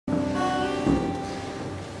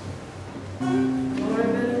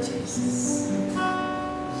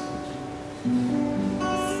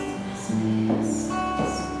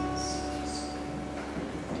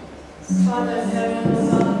Father in heaven, oh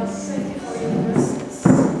God, thank you for your presence.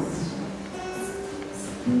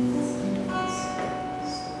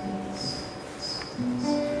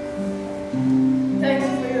 Thank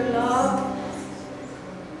you for your love.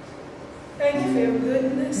 Thank you for your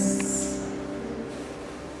goodness.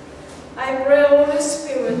 I pray, Holy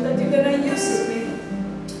Spirit, that you're going to use me.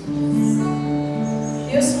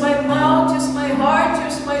 Use my mouth, use my heart,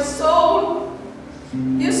 use my soul,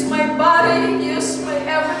 use my body, use my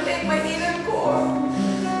everything, my inner core.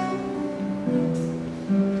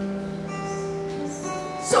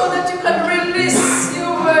 So that you can release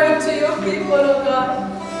your word to your people, oh God.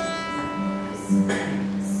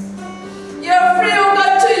 You're free, oh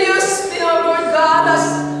God, to use me, oh Lord God, as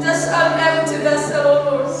just an empty vessel, oh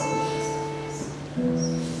Lord.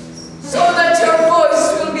 So that your voice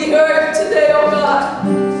will be heard today, oh God.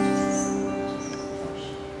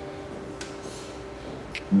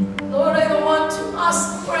 Lord, I don't want to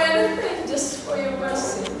ask for anything, just for your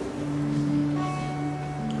mercy.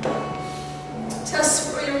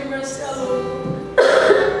 Just for your mercy, Lord.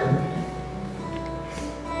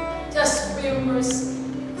 Just for your mercy.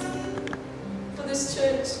 For this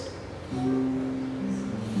church.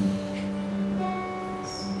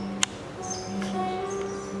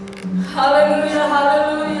 Hallelujah,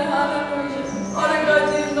 hallelujah, hallelujah. Father God,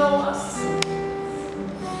 you know us.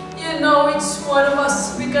 You know each one of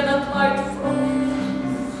us. We cannot hide from.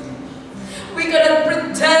 We cannot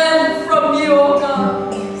pretend from you, oh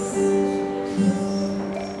God.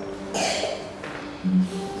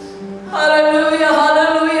 Hallelujah,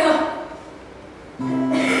 hallelujah.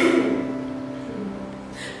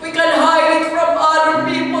 We can hide it from other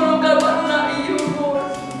people, oh God, but not you, Lord.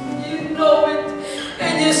 You know it.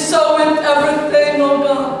 And you saw it, everything, oh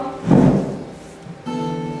God.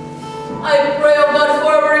 I pray, oh God,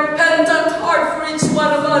 for a repentant heart for each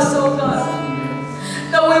one of us, oh God.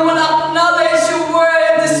 That we will acknowledge your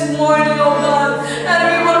word this morning, oh God. And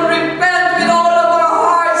we will repent with all of our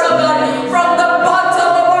hearts, oh God. From the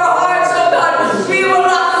bottom of our hearts, oh God. We will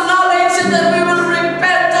acknowledge it and we will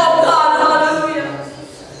repent, oh God. Hallelujah.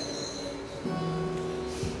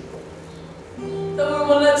 That we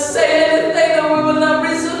will not say anything, that we will not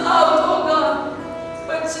reason out, oh God.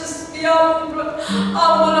 But just be humble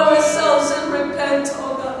ourselves and repent,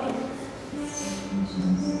 oh God.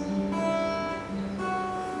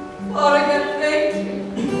 Father God, thank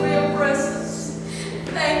you for your presence.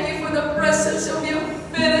 Thank you for the presence of your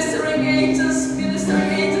ministering angels. Ministering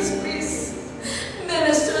angels, please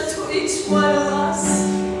minister to each one of us.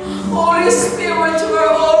 Holy Spirit, you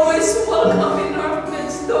are always welcome in our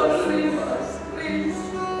midst. Don't leave us, please.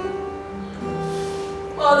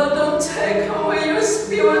 Father, don't take away your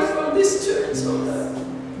spirit from this church, oh God.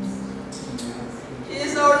 He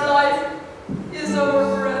is our life. He is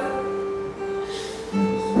our breath.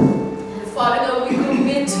 And Father God, we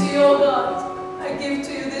commit to you, oh God. I give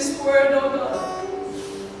to you this word, oh God.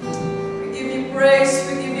 We give you praise.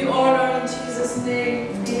 We give you honor in Jesus'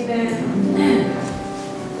 name. Amen.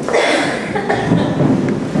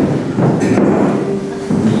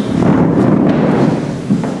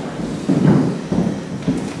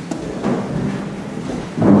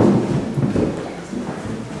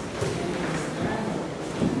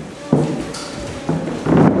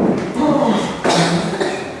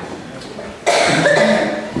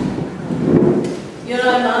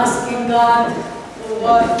 God, for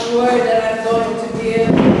what word that I'm going to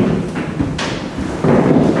give.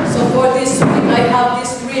 So for this week, I have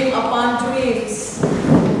this dream upon dreams.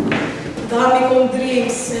 Dami kong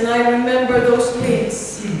dreams, and I remember those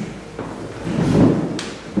dreams.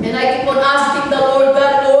 And I keep on asking the Lord,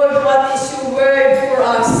 God, Lord, what is your word for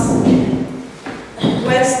us?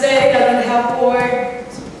 Wednesday, I don't have word.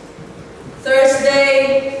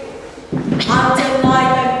 Thursday, until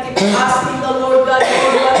night, I keep asking the Lord, God,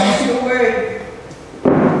 Lord, what is your word?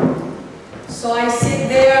 So I sit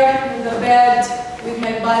there in the bed with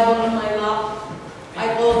my Bible on my lap.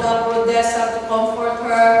 I called up Rodessa to comfort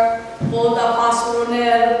her, called up Pastor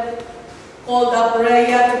Ronel, called up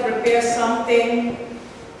Rhea to prepare something.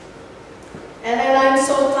 And then I'm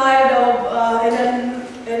so tired of, and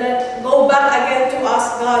then go back again to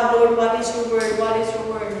ask God, Lord, what is your word? What is your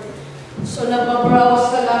word? So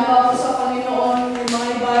nagbabrowse ka lang ako sa Panginoon in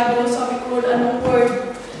my Bible. Sabi ko, Lord, anong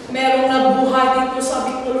word? Merong nabuhay dito,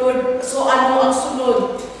 sabi ko, Lord. So ano ang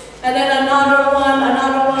sunod? And then another one,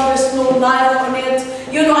 there's no life on it.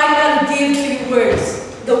 You know, I can give to you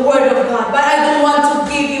words, the word of God. But I don't want to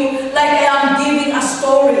give you like I am giving a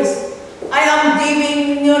stories. I am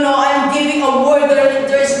giving, you know, I am giving a word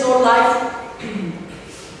that there is no life.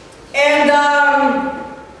 And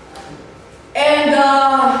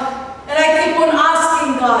I keep on asking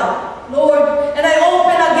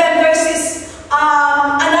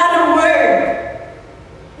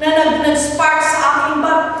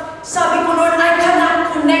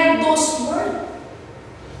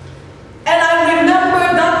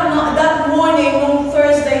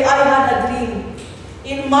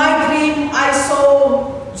my dream, I saw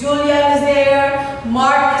Julian is there,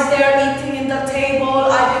 Mark is there eating in the table.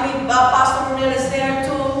 I believe Pastor Ronel is there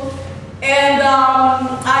too. And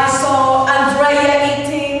I saw Andrea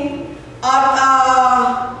eating.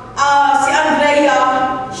 Si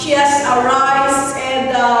Andrea, she has a rice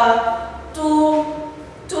and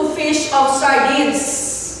two fish of sardines.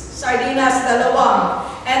 Sardinas, dalawa.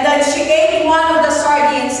 And then she ate one of the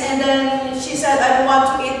sardines and then she said, I don't want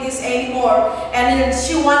to eat this anymore. And then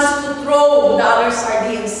she wants to throw the other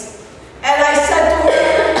sardines. And I said to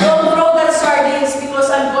her, don't throw that sardines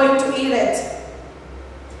because I'm going to eat it.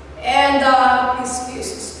 And,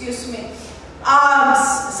 excuse me.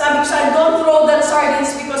 Sabi ko siya, don't throw that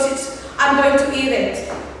sardines because I'm going to eat it.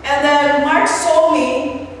 And then Mark saw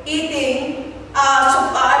me eating,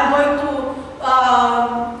 so I'm going to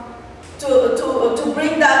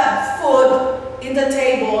bring that food in the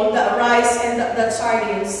table, the rice and the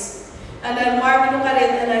sardines. And then Mark looked at it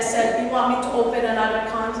and I said, you want me to open another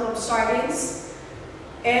can of sardines?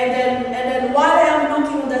 And then while I am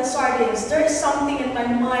looking at that sardines, there is something in my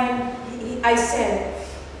mind. I said,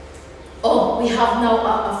 oh, we have now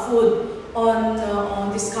a food on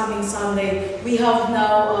this coming Sunday. We have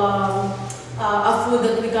now a food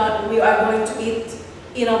that we are going to eat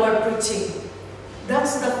in our preaching.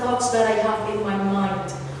 That's the thoughts that I have in my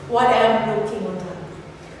mind while I am looking on that.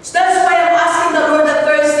 So that's why I'm asking the Lord that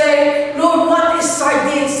Thursday, Lord, what is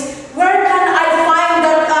sardines? Where can I find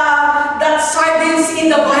that sardines in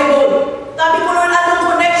the Bible? Sabi ko, Lord,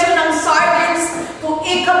 anong connection ng sardines to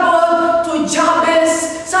Ichabod, to Jabez?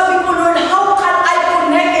 Sabi ko, Lord, how can I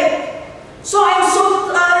connect it? So I'm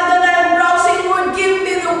so, then I'm browsing, Lord, give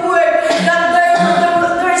me the word that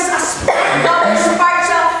there is a spark, a spark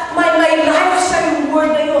siya, my life siya yung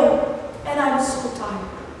word na yun. And I'm so tired.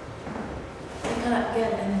 I cannot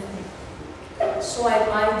get anything. So I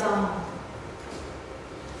lie down.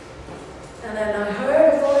 And then I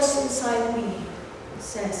heard a voice inside me. It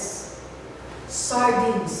says,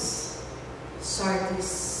 sardines,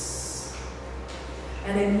 sardines.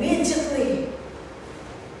 And immediately,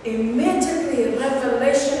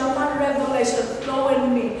 revelation upon revelation flow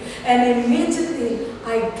in me. And immediately,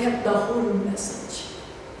 I get the whole message.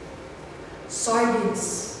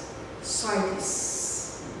 Sardines,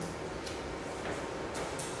 sardines.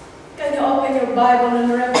 Can you open your Bible in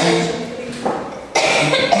Revelation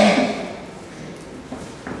 3?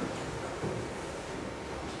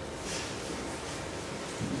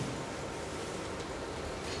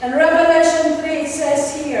 And Revelation 3, it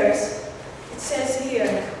says here,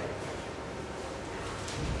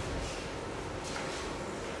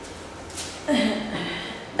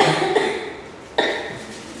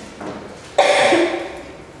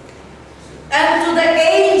 and to the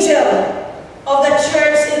angel of the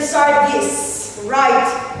church in Sardis, write,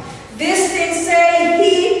 these things say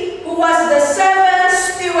he who was the seventh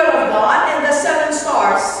Spirit of God and the 7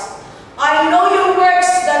 stars. I know your works,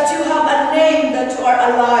 that you have a name, that you are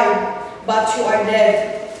alive, but you are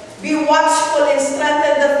dead. Be watchful and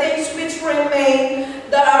strengthen the things which remain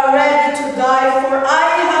that are ready to die, for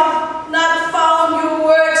I have not found your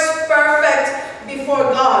works perfect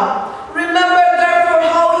before God. Remember therefore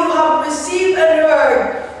how you have received and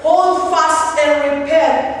heard. Hold fast and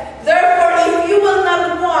repent. Therefore, if you will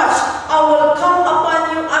not watch, I will come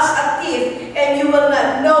upon you as a thief, and you will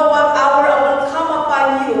not know what hour I will come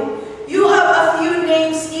upon you. You have a few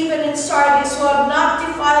names even in Sardis who have not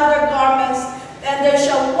defiled their garments, and they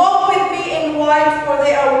shall walk with me in white, for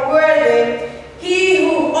they are worthy. He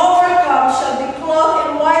who overcomes shall be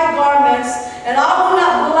clothed in white garments, and I will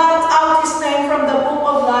not blot out his name from the book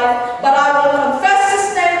of life, but I will confess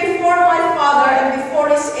his name before my Father and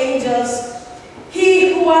before his angels.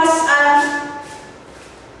 He who has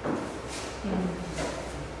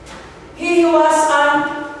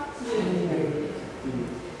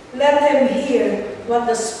let him hear what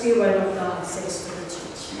the Spirit of God says to the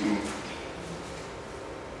church.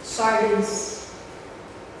 Sardines,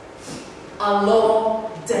 a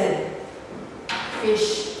long dead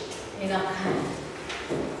fish in a can.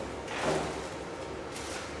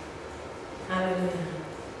 Hallelujah.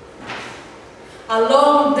 A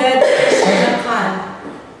long dead fish in a can.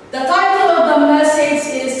 The title of the message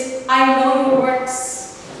is, I know your works.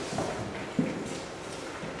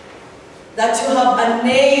 That you have a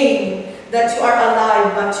name, that you are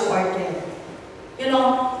alive, but you are dead. You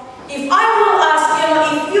know, if I will ask,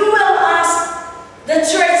 if you will ask the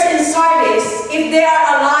church in Sardis if they are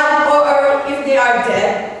alive or if they are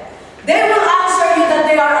dead, they will answer you that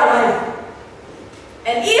they are alive.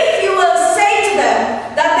 And if you will say to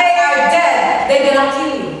them that they are dead, they're gonna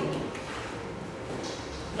kill you.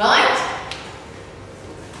 Right?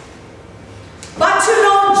 But you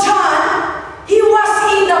know,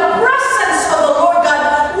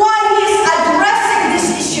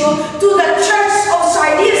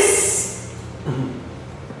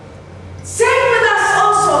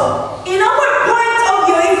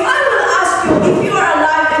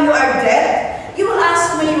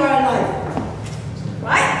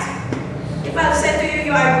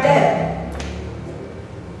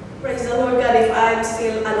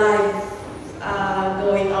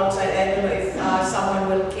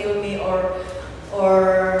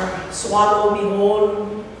 swallow me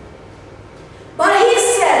whole. But he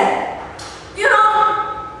said, you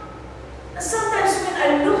know, sometimes when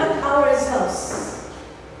I look at ourselves,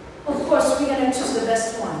 of course, we're going to choose the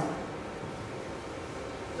best one.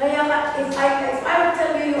 If I will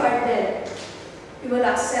tell you you are dead, you will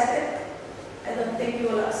accept it? I don't think you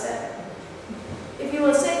will accept it. If you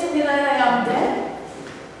will say to me that I am dead,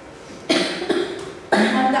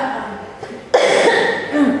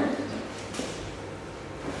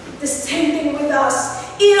 the same thing with us.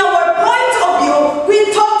 In our point of view,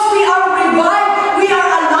 we thought we are revived, we are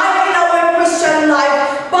alive in our Christian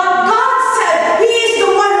life. But God said, He is the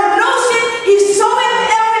one who knows it. He saw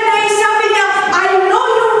it every day. Sabi niya, I know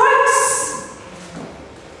your works.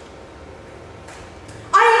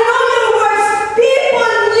 I know your works.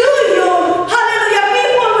 People knew you. Hallelujah.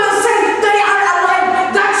 People will say they are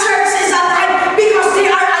alive. That church is alive because they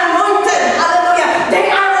are anointed. Hallelujah.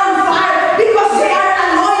 They are on fire because they are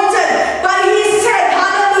anointed. But he said,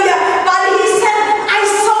 hallelujah. But he said, I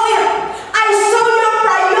saw it. I saw your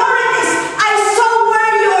priorities. I saw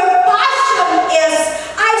where your passion is.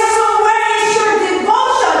 I saw where is your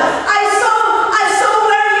devotion. I saw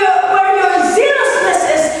where your zealousness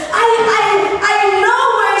is. I know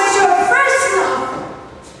where is your first love.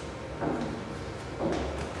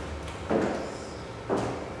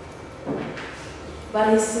 But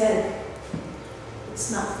he said, it's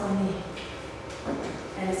not for me.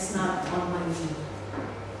 And it's not on my will.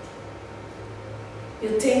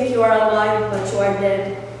 You think you are alive, but you are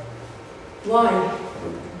dead. Why?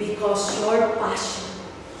 Because your passion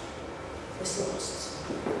is lost.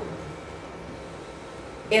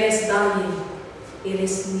 It is dying. It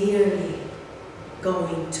is nearly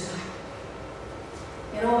going to die.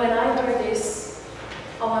 You know, when I heard this,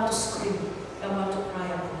 I want to scream. I want to cry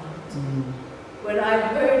out loud. When I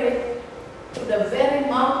heard it to the very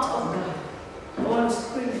mouth of God, I want to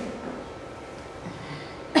scream.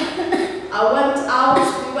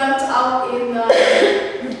 We went out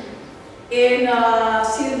in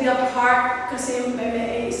Sylvia Park kasi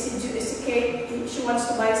si Kate, she wants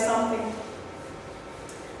to buy something.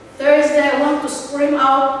 Thursday, I want to scream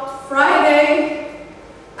out. Friday,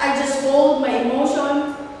 I just hold my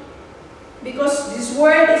emotion because this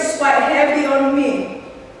word is quite heavy on me.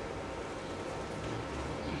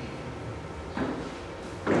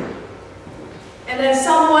 And then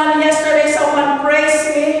yesterday, someone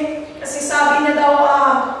praised me. Kasi sabi niya daw,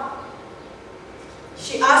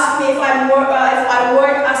 she asked me if I work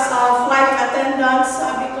as a flight attendant.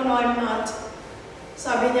 Sabi ko, no, I'm not.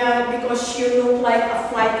 Sabi niya, because you look like a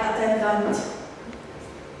flight attendant.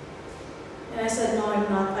 And I said, no, I'm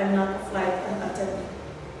not. I'm not a flight attendant.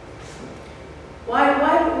 Why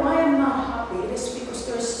I'm not happy? It is because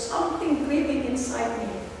there's something grieving inside me.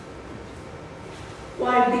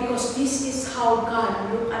 Why? Because this is how God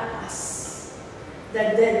looked at us,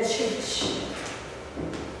 the dead church.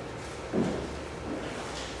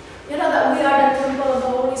 You know that we are the temple of the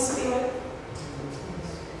Holy Spirit?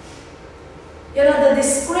 You know the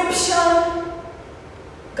description,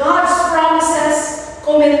 God's promises,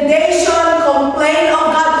 commendation, complaint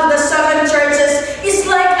of God to the 7 churches is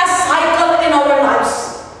like a cycle in our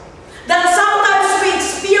lives. That sometimes we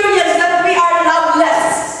experience that we are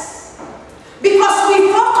loveless. Because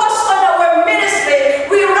we focus on our ministry,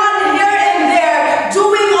 we run here and there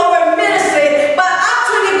doing our ministry, but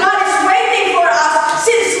actually God is waiting for us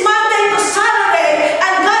since Monday to Saturday,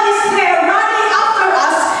 and God is there running after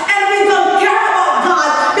us, and we don't care about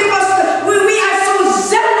God because we are so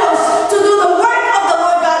zealous to do the work of the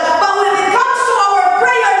Lord God. But when it comes to our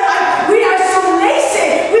prayer life, we are so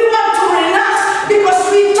lazy. We want to relax because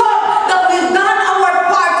we thought that we've done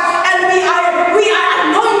our part and we are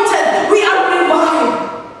anointed, we are revived.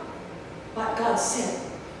 But God said,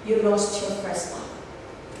 you lost your first love.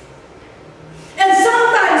 And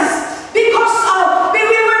sometimes, because we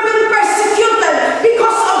were being persecuted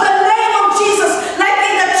because of the name of Jesus, like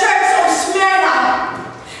in the church of Smyrna.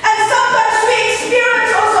 And sometimes we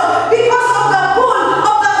experience also, because of the pull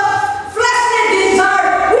of the fleshly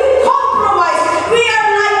desire, we compromise. We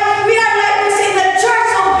are like this in the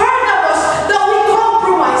church of Pergamos, that we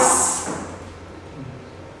compromise.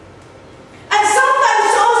 And sometimes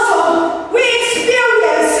also we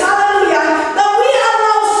experience, hallelujah, that we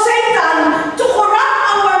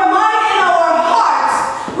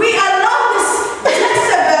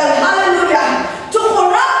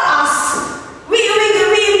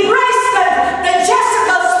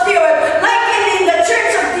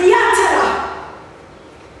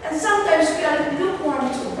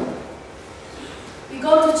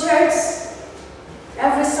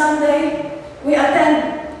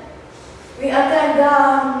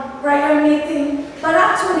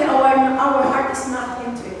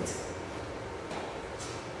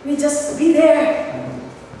just be there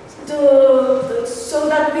so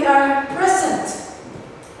that we are present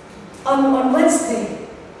on Wednesday,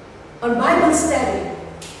 on Bible study,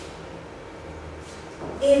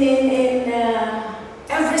 in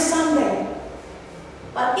every Sunday.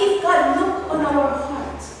 But if God look on our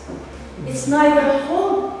heart, it's neither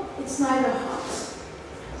home, it's neither heart.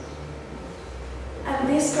 And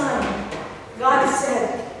this time, God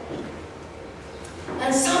said,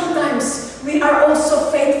 and sometimes we are also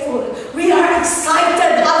faithful. We are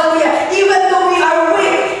excited, hallelujah. Even though we are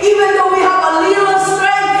weak, even though we have a little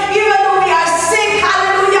strength, even though we are sick,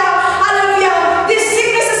 hallelujah, hallelujah. These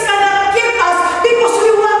sicknesses cannot keep us because we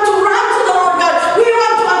want to run to the Lord God. We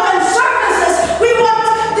want to attend services. We want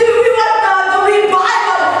the revival.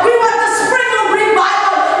 We want the spring of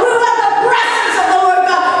revival. We want the presence of the Lord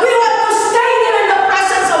God. We want to stay there in the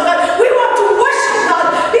presence of God. We want to worship God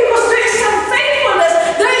because there is some faithfulness,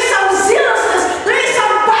 there is some zealousness, there is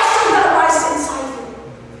some passion that arises inside you.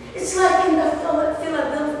 It's like in the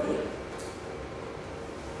Philadelphia.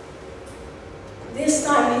 This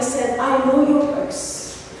time he said, I know your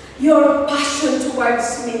works, your passion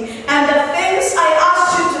towards me, and the things I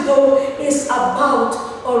asked you to do is about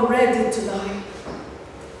or ready to die.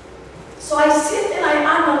 So I sit and I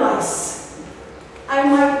analyze. I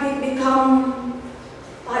might become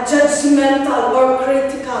judgmental or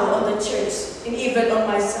critical on the church and even on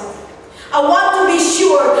myself. I want to be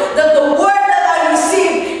sure that the word that I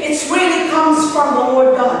receive, it really comes from the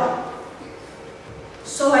Lord God.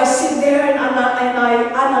 So I sit there and I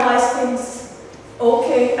analyze things.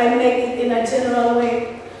 Okay, I make it in a general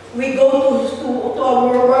way. We go to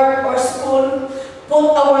our work or school,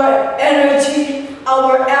 put our energy,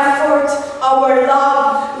 our effort, our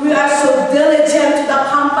love. We are so diligent to the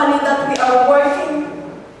company that we are working.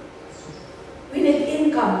 We need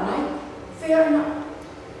income, right? Fair enough.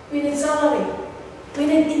 We need salary. We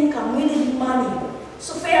need income. We need money.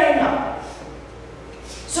 So fair enough.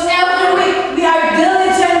 So every week we are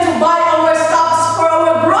diligent to buy our stuffs for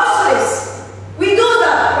our groceries. We do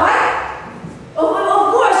that, right? Of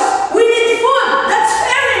course, we need food. That's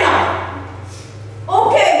fair enough.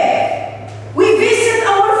 Okay. We visit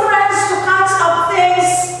our friends to catch up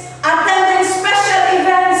things, attending special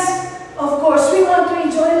events. Of course, we want to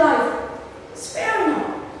enjoy life. It's fair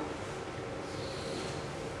enough.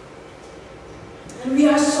 And we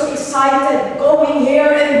are so excited going here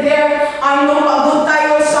and there. I know pagod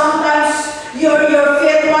tayo sometimes. Your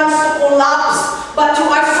faith wants to collapse, but you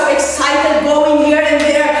are so excited going here and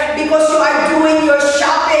there because you are doing your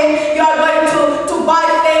shopping. You are going to buy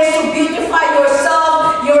things to beautify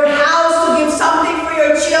yourself, your house, to give something for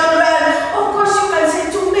your children. Of course, you can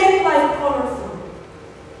say to make life colorful.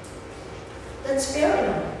 That's fair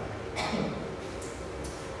enough.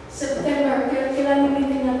 September, kailan yung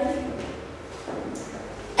meeting natin?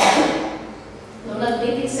 No, not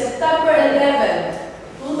meeting. September 11,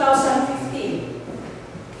 2015.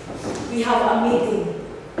 We have a meeting.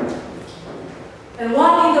 And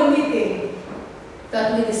one in the meeting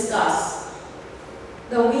that we discussed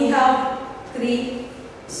that we have 3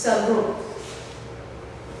 cell groups.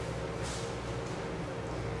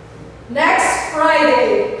 Next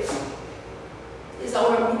Friday is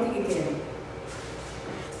our meeting again.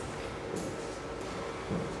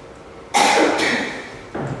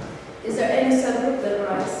 Is there any cell group that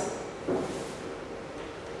arises?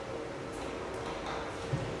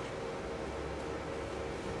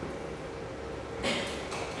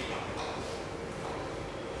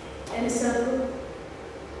 Any cell group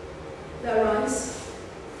that arises?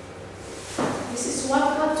 This is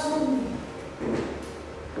what God told me.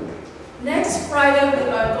 Next Friday we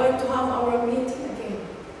are going to have our meeting again.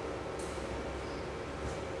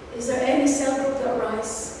 Is there any cell group that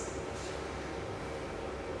arises?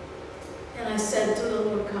 And I said to the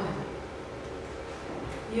Lord God,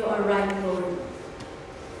 you are right, Lord,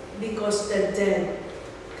 because the dead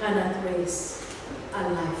cannot raise a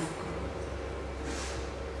life.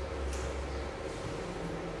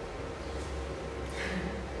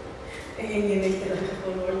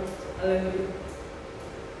 Lord, hallelujah.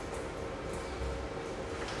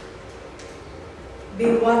 Be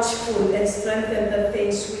watchful and strengthen the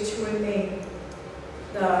things which remain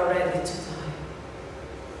that are ready to die.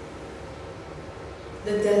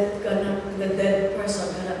 The dead person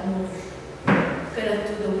cannot move, cannot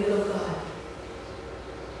do the will of God,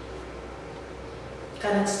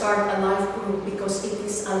 cannot start a life group because it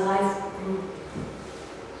is a life group,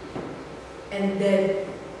 and dead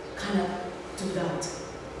cannot do that.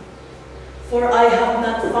 For I have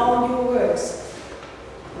not found your works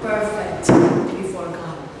perfect before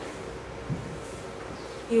God.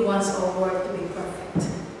 He wants our work to be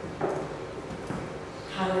perfect.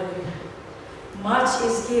 Hallelujah. Much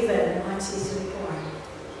is given, much is required.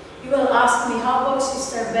 You will ask me, how about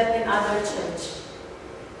Sister Beth in other church?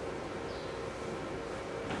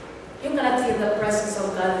 You cannot feel the presence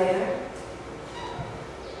of God there.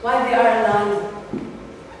 Why they are alive?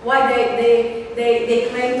 Why they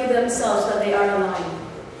claim to themselves that they are alive?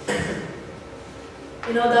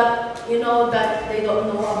 You know that they don't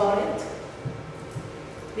know about it?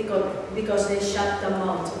 Because they shut the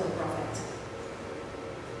mouth of the prophet.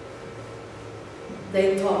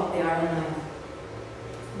 They thought they are alive.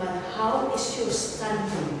 But how is your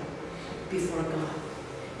standing before God?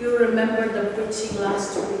 You remember the preaching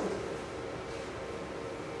last week.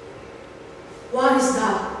 What is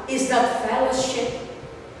that? Is that fellowship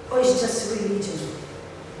or is just religion?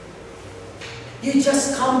 You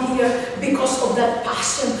just come here because of that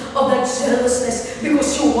passion, of that jealousness,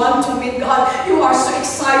 because you want to meet God. You are so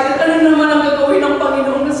excited. Ano naman ang gagawin ng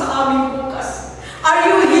Panginoon sa aming bukas? Are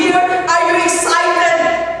you here? Are you excited?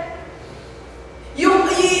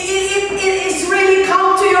 It's really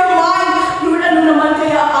come to your mind. Lord, ano naman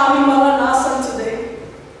kaya aming maranasan today?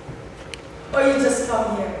 Or you just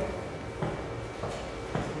come here?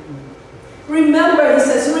 Remember, he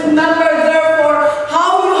says, remember therefore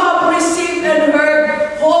how you have received and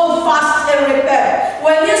heard, hold fast and repent.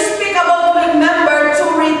 When you speak about remember, to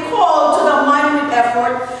recall to the mind with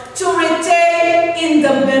effort, to retain in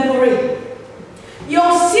the memory.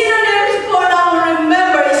 Yung synonyms po ng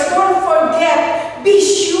remember is don't forget, be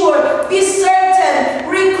sure, be certain,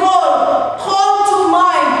 recall, call to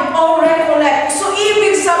mind, or recollect. So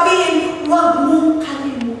ibig sabihin, huwag mong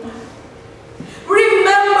kalimutan.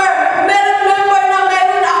 Remember na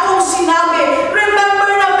meron akong sinabi. Remember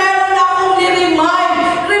na meron akong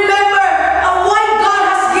niremind. Remember why God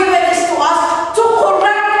has given this to us, to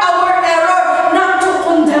correct our error, not to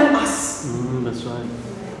condemn us. That's right.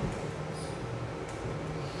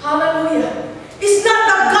 Hallelujah. It's not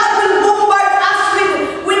that God will bombard us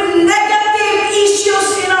with negative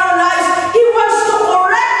issues in our lives. He wants to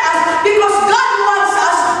correct us because God wants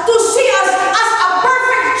us to see us as a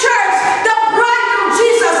perfect church, the bride of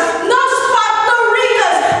Jesus. No spot, no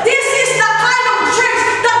wrinkles. This is the kind of church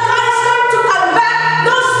that God is going to come back.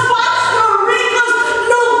 No spots, no wrinkles,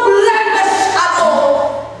 no blemish at all.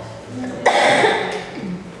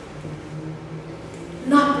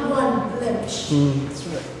 Not one blemish. That's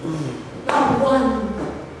right. Not one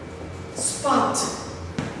spot.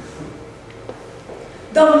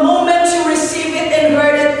 The moment you receive it and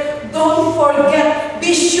heard it, don't forget,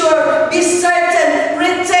 be sure, be certain,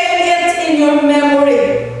 retain it in your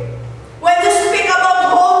memory. When you speak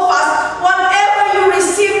about hold fast, whatever you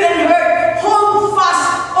receive and heard, hold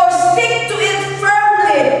fast or stick to it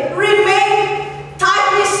firmly. Remain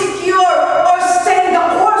tightly secure or stay the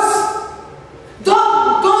course.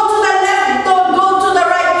 Don't go to the left, don't go to the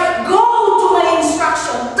right. Go to my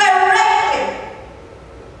instruction directly.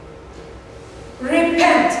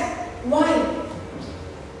 Repent. Why?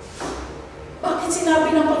 Bakit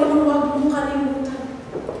sinabi ng Panginoon, huwag mong kalimutan?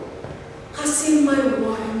 Kasi may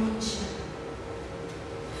warning siya.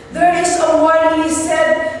 There is a warning. He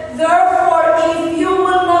said, therefore, if you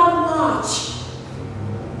will not watch,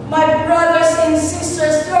 my brothers and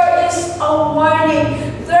sisters, there is a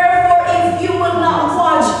warning. Therefore, if you will not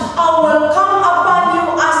watch, I will come upon you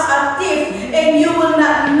as a thief, and you will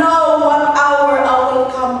not know what hour I will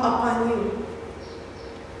come upon you.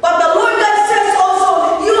 But the Lord God says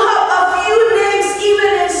also, you have a few names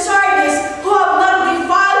even in Sardis who have not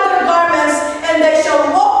defiled their garments, and they shall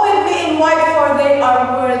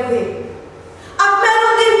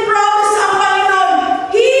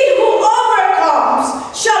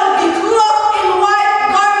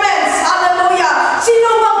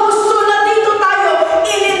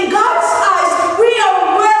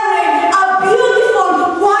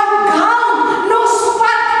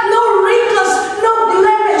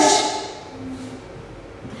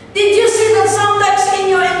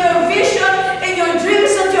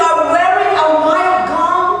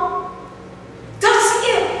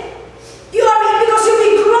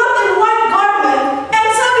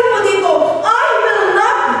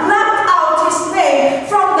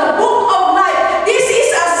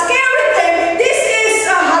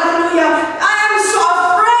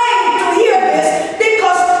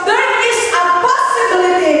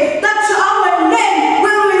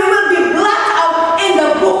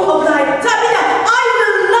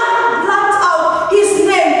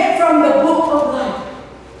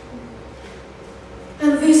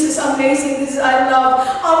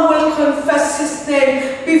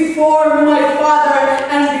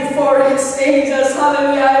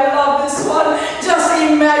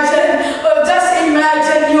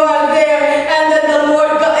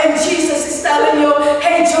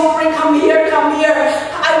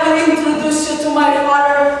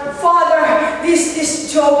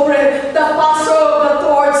Jopre, the pastor of the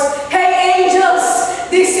torch. Hey angels,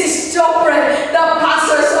 this is Jopre, the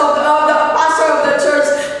pastor of the church.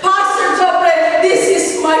 Pastor Jopre, this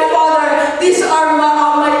is my father. These are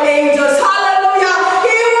my angels. Hallelujah.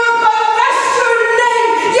 He will confess your name,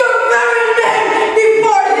 your very name,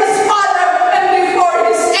 before his father and before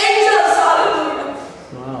his angels. Hallelujah.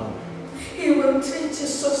 Wow. He will treat you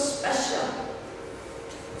so special.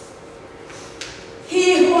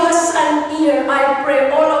 He who has an ear, I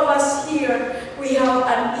pray all of us here, we have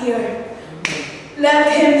an ear.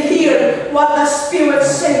 Let him hear what the Spirit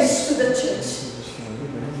says to the church.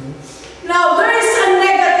 Now there is a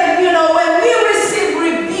negative, when we receive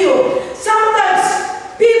rebuke,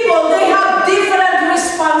 sometimes people, they have different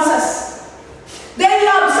responses.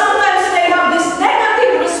 Sometimes they have these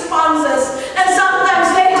negative responses, and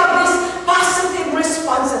sometimes they have these positive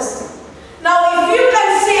responses. Now if you can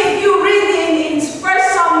see, if you read in 1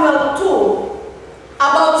 Samuel 2,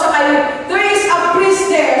 there is a priest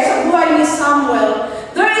there, Samuel.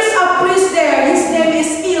 There is a priest there, his name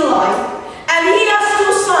is Eli. And he has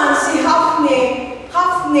two sons,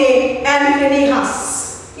 Hophni and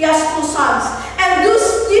Phinehas. He has two sons. And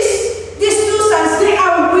these two sons, they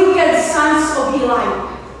are wicked sons of Eli.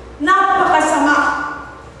 Napakasama.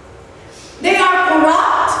 They are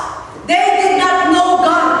corrupt. They did not know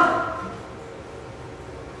God.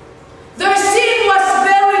 Their sin was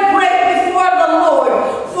very great before the Lord,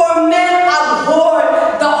 for men abhor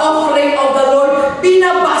the offering of the Lord.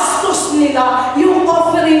 Binabastos nila yung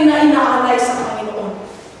offering na inaalay sa Panginoon.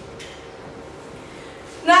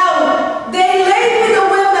 Now, they laid with the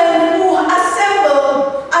women who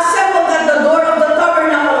assembled at the door of the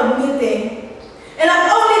tabernacle of meeting. And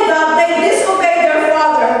not only that, they disobeyed their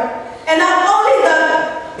father. And not only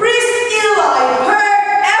that, priest Eli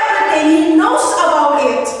heard everything. He knows about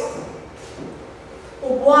it,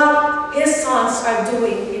 of what his sons are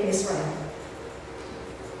doing in Israel.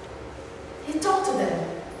 He talked to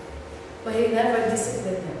them, but he never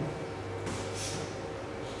disciplined them.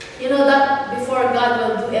 You know that before God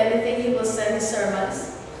will do anything, he will send his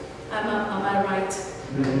servants. Am I right?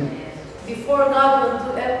 Mm-hmm. Before God will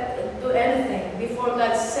do anything, before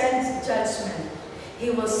God sends judgment,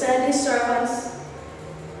 he will send his servants.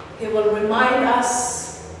 He will remind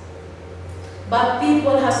us. But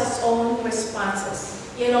people has its own responses.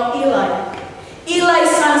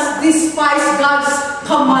 Eli's sons despised God's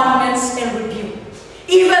commandments and rebuke.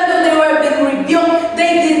 Even though they were being rebuked,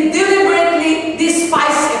 they did deliberately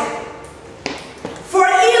despise it. For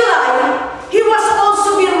Eli, he was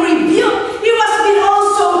also being rebuked. He was being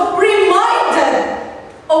also reminded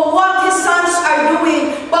of what his sons are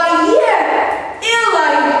doing. But yet,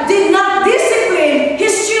 Eli did not discipline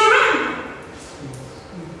his children.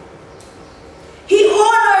 He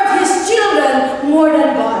honored his children more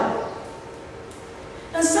than God.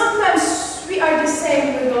 And sometimes we are the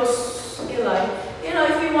same with those Eli.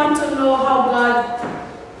 If you want to know how God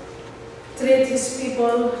treats his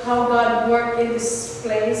people, how God worked in this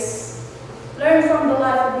place, learn from the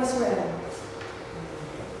life of Israel.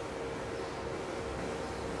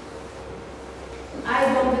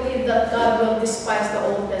 I don't believe that God will despise the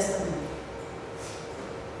Old Testament.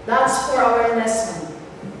 That's for our lesson.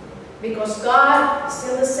 Because God is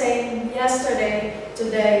still the same yesterday,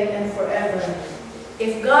 today, and forever.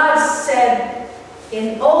 If God said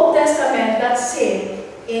in Old Testament that's sin,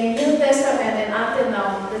 in New Testament and until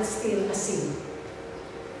now, that's still a sin.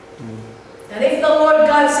 And if the Lord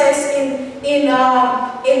God says in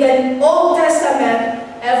the Old Testament,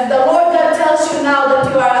 if the Lord God tells you now that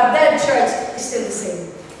you are a dead church, it's still the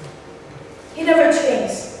same. He never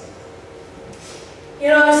changed.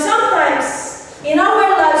 Sometimes in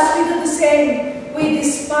our lives we do the same. We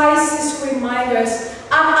despise His reminders.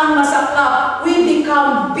 At ang masaklap, we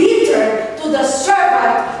become bitter to the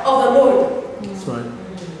servant of the Lord. That's right.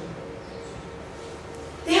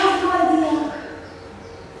 They have no idea.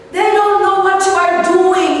 They don't know what you are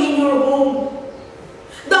doing in your home.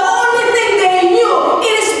 The only thing they knew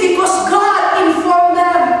is because God informed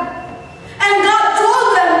them. And God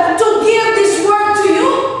told them to give this word to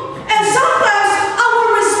you. And sometimes our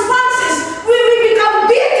response is we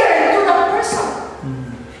become bitter to that person.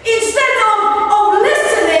 Instead of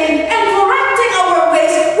listening and correcting our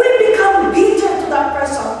ways, we become bitter to that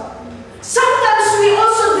person. Sometimes we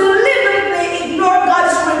also deliberately ignore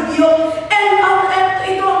God's rebuke, and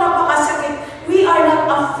ito ang napakasakit. We are not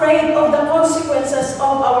afraid of the consequences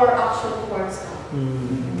of our action towards God.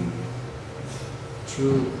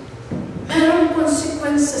 True. Merong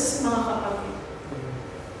consequences, mga kapatid.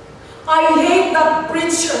 I hate that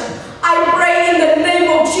preacher. I pray in the name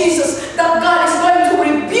of Jesus that God is going to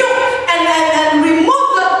rebuke and remove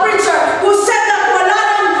that preacher who said that wala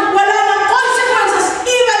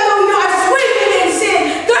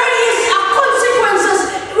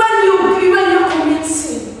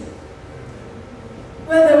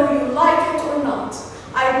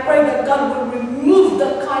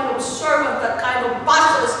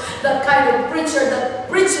kind of preacher that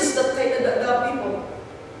preaches the people.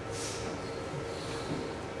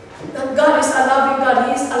 That God is a loving God.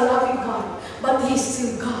 He is a loving God. But He is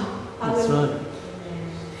still God. That's right.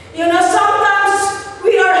 You know, sometimes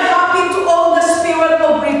we are happy to own the spirit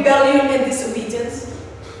of rebellion and disobedience.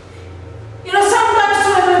 You know, sometimes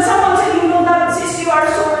when someone says, you know, that since you are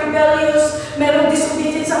so rebellious, meron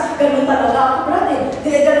disobedience, ganun talaga ako, brother.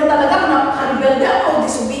 Ganun talaga ako, napaka-rebelde ako,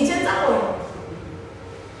 disobedient ako.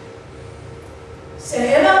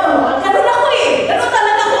 Say, ganun ako eh. Ganun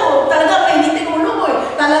talaga ako. Talaga, mainitin ulo ko eh.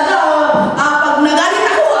 Talaga, pag nagalit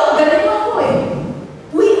ako, ganun ako eh.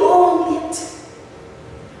 We own it.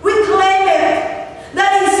 We claim it.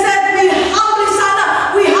 That instead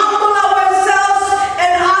we humble ourselves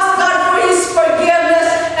and ask God for His forgiveness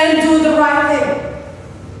and do the right thing.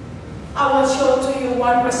 I will show to you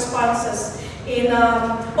one responses in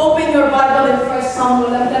open your Bible in 1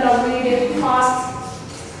 Samuel. I'm gonna read it fast.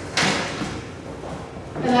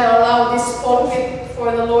 And I allow this pulpit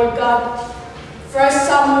for the Lord God. 1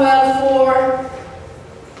 Samuel 4.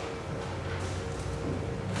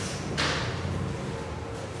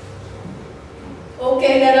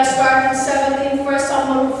 Okay, let us start in 17. 1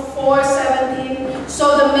 Samuel 4:17.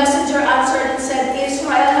 So the messenger answered and said,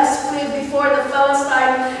 Israel has fled before the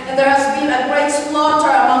Philistine, and there has been a great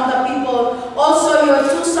slaughter among the people. Also your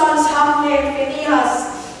two sons, Hophni and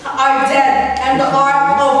Phinehas, are dead, and the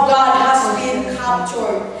ark of God has been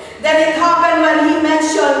captured. Then it happened when he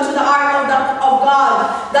mentioned to the ark of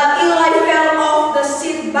God that Eli fell off the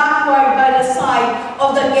seat backward by the side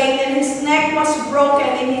of the gate, and his neck was broken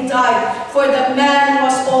and he died. For the man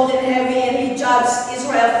was old and heavy, and he judged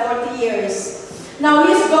Israel 40 years. Now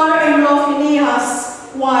his daughter-in-law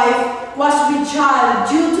Phinehas' wife was with child,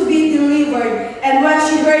 due to be delivered, and when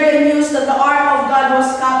she heard the news that the ark of God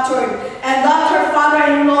was captured, and that her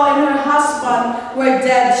father-in-law and her husband were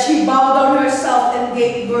dead, she bowed down herself and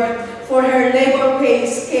gave birth, for her labor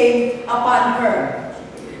pains came upon her.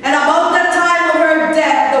 And about the time of her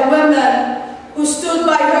death, the women who stood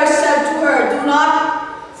by her said to her, Do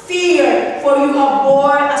not fear, for you have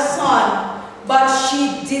borne a son. But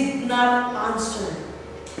she did not answer,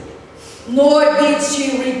 nor did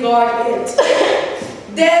she regard it.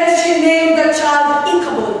 Then she named the child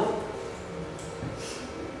Ichabod.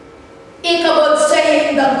 Ichabod,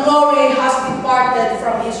 saying, The glory has departed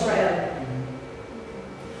from Israel.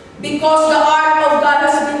 Because the ark of God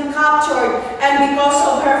has been captured, and because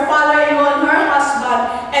of her father-in-law and her husband,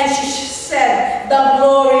 and she said, The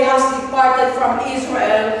glory has departed from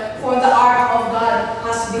Israel, for the ark of God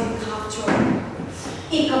has been captured.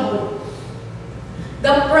 Ichabod.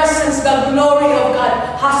 The presence, the glory of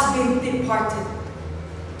God has been departed.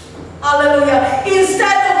 Hallelujah.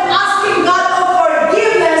 Instead of asking God for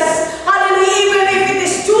forgiveness, hallelujah, even if it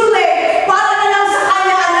is too late, para na lang sa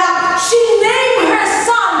kanya anak, she named her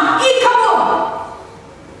son Ichabod.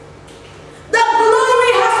 The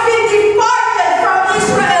glory has been departed from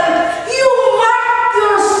Israel. You marked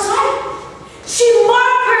your son. She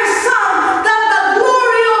marked her son that the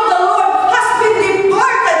glory of the Lord has been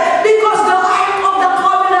departed because the ark of the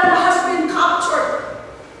covenant has been captured.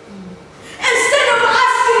 Instead of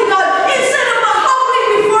asking God, instead of humbling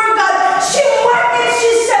before God, she marked it,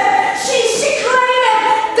 she said, she claimed it,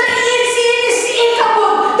 that it is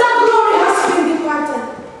Ichabod, the glory has been departed.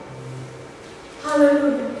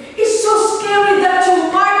 Hallelujah. It's so scary that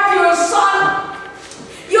you mark your son.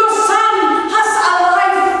 Your son has a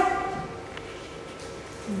life.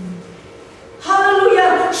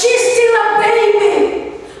 Hallelujah. She's still a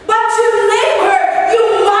baby. But you name her, you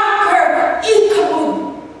mark her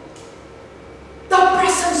Ichabod. The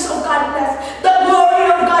presence of God left. The glory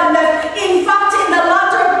of God left. In fact, in the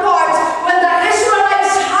latter part, when the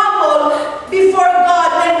Israelites humble before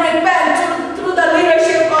God and repent through the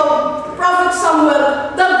leadership of Prophet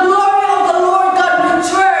Samuel, the glory of the Lord God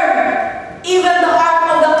returned. Even the ark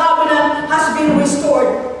of the covenant has been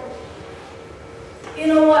restored. You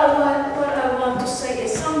know what I want to say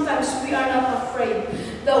is sometimes we are not afraid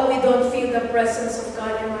that we don't feel the presence of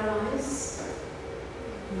God in our lives.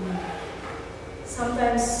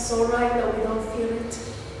 Sometimes it's so right that we don't feel it.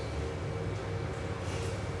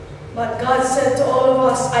 But God said to all of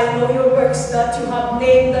us, I know your works, that you have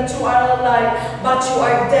named that you are alive, but you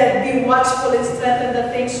are dead. Be watchful and strengthen the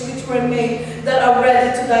things which were made that are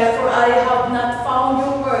ready to die, for I have not found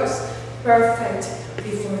your works perfect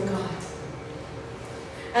before God.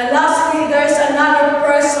 And lastly, there's another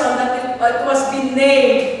person that it was been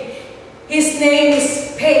named. His name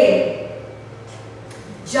is Pain.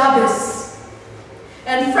 Jabez.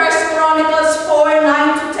 And 1 Chronicles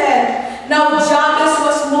 4:9-10. Now Jabez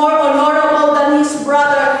was more honorable than his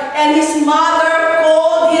brother, and his mother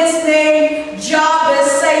called his name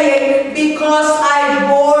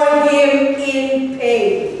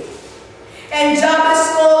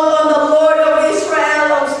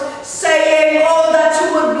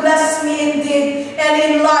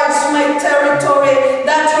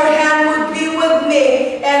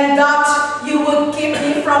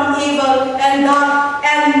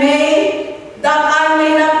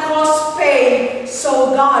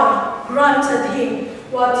granted him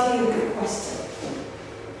what he requested.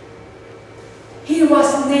 He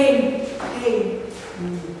was named Cain.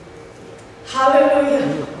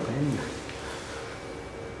 Hallelujah.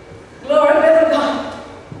 Glory be to God.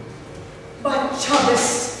 But Jabez,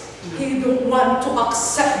 he don't want to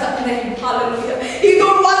accept that name. Hallelujah. He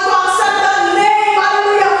don't want to accept that name.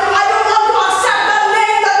 Hallelujah. I don't want to accept that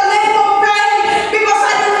name of pain, because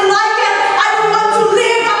I don't like it. I don't want to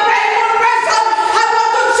live a painful person. I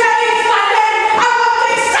want to change my name. I want to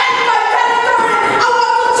extend my territory. I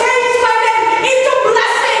want to change my name into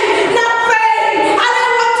blessing, not pain. I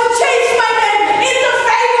don't want to change my name into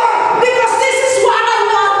favor, because this is what I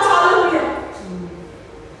want. Hallelujah.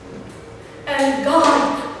 And God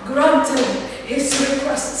granted his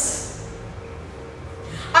requests.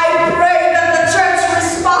 I pray that the church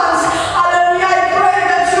responds. Hallelujah. I pray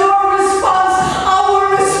that your response,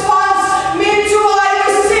 our response, me too, I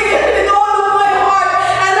receive it with all of my heart.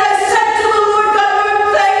 And I said to the Lord God,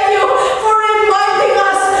 Lord, thank you for reminding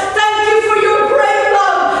us. Thank you for your great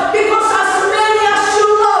love. Because as many as you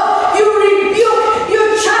love, you rebuke, you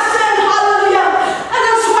chasten. Hallelujah. And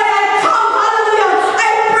that's why I come. Hallelujah. I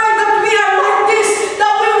pray that we are like this,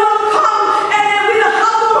 that we will come and with a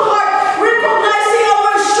humble heart, recognizing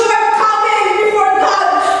our shortcoming before God.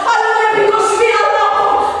 Hallelujah. Because we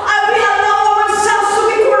allow ourselves to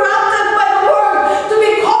be corrupted by the world, to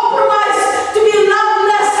be compromised, to be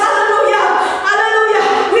loveless. Hallelujah. Hallelujah.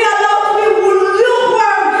 We allow to be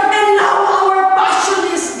lukewarm, and now our passion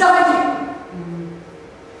is dying.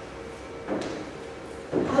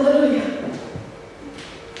 Hallelujah.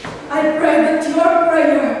 I pray that your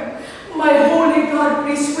prayer, my holy God,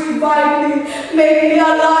 please revive me, make me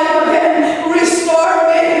alive again, restore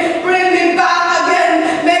me, bring me back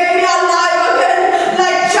again, make me alive again,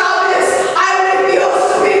 like Jabez. I refuse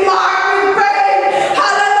to be marked with pain.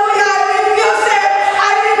 Hallelujah. I refuse it.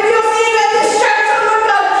 I refuse even this church, Lord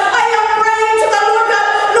God. I am praying to the Lord God.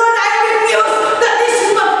 Lord, I refuse that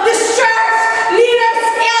this church, leaders,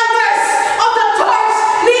 elders of the church,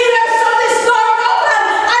 leaders of this North Auckland,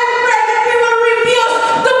 I pray that we will refuse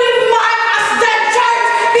to be marked as dead church,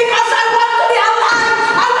 because I want to be alive.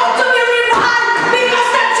 I want to be revived, because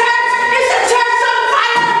the church is a church on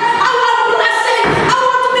fire. I want blessing. I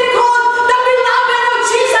want to be called the beloved of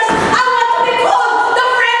Jesus. I want to be called the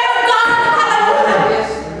friend of God. Hallelujah.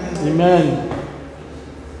 Amen.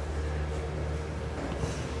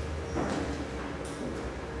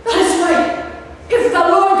 That's why, if the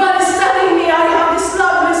Lord God is telling me I have this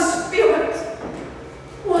loveless spirit,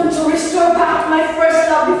 I want to restore back my first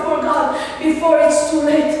love before God, before it's too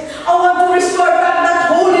late. I want to restore back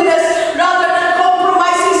that holiness rather than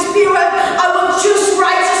compromising spirit. I will choose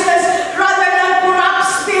righteousness rather than corrupt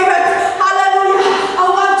spirit. Hallelujah. I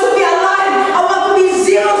want to be alive. I want to be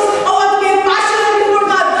zealous. I want to be passionate before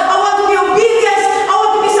God. I want to be obedient. I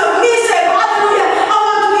want to be submissive. Hallelujah. I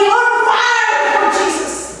want to be on fire for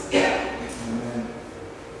Jesus.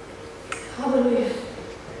 Hallelujah.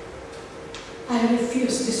 I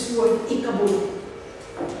refuse this word, ikabod,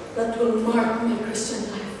 that will mark my Christian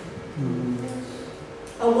life.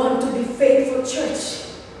 I want to be faithful church,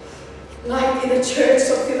 like in the church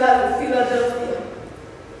of Philadelphia.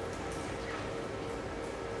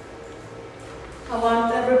 I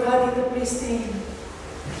want everybody to please sing.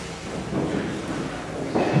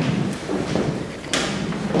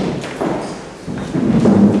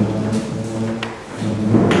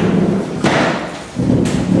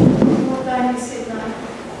 What time is it now?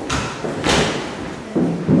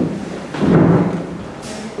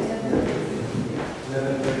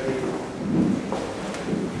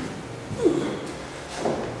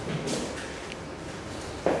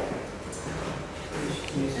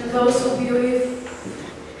 And those of you, if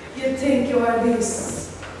you think you are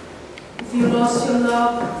this, if you lost your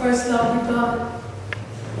love, first love with God,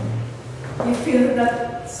 you feel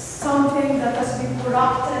that something that has been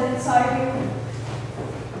corrupted inside you,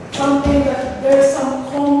 something that there's some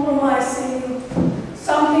compromise in you,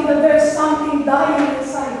 something that there's something dying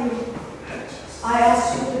inside you, I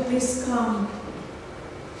ask you to please come.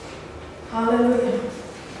 Hallelujah.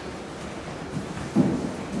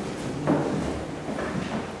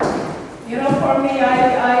 You know, for me,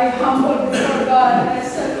 I humbled before God and I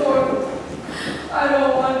said, Lord, I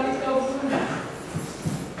don't want it no food.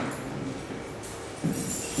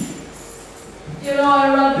 You know,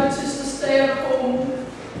 I'd rather just to stay at home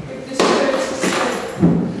if this church is safe.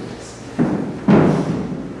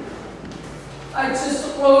 I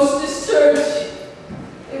just close this church.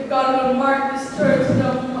 If God will mark this church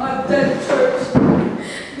a dead church,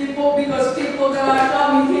 because people that are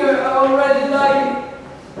coming here are already dying.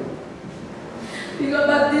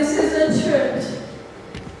 But this is a church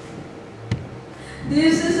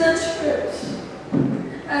This is a church,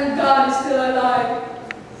 and God is still alive.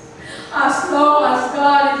 As long as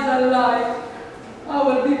God is alive, I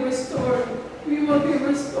will be restored. We will be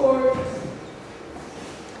restored.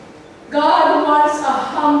 God wants a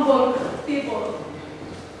humble people,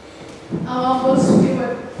 a humble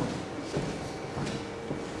spirit.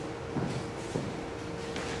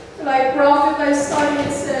 Like Prophet Isaiah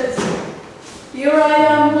says, "Here I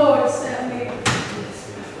am, Lord, send me."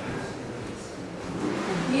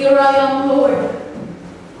 Here I am, Lord.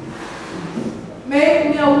 Make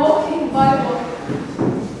me a walking Bible,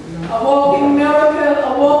 a walking miracle,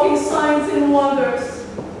 a walking signs and wonders.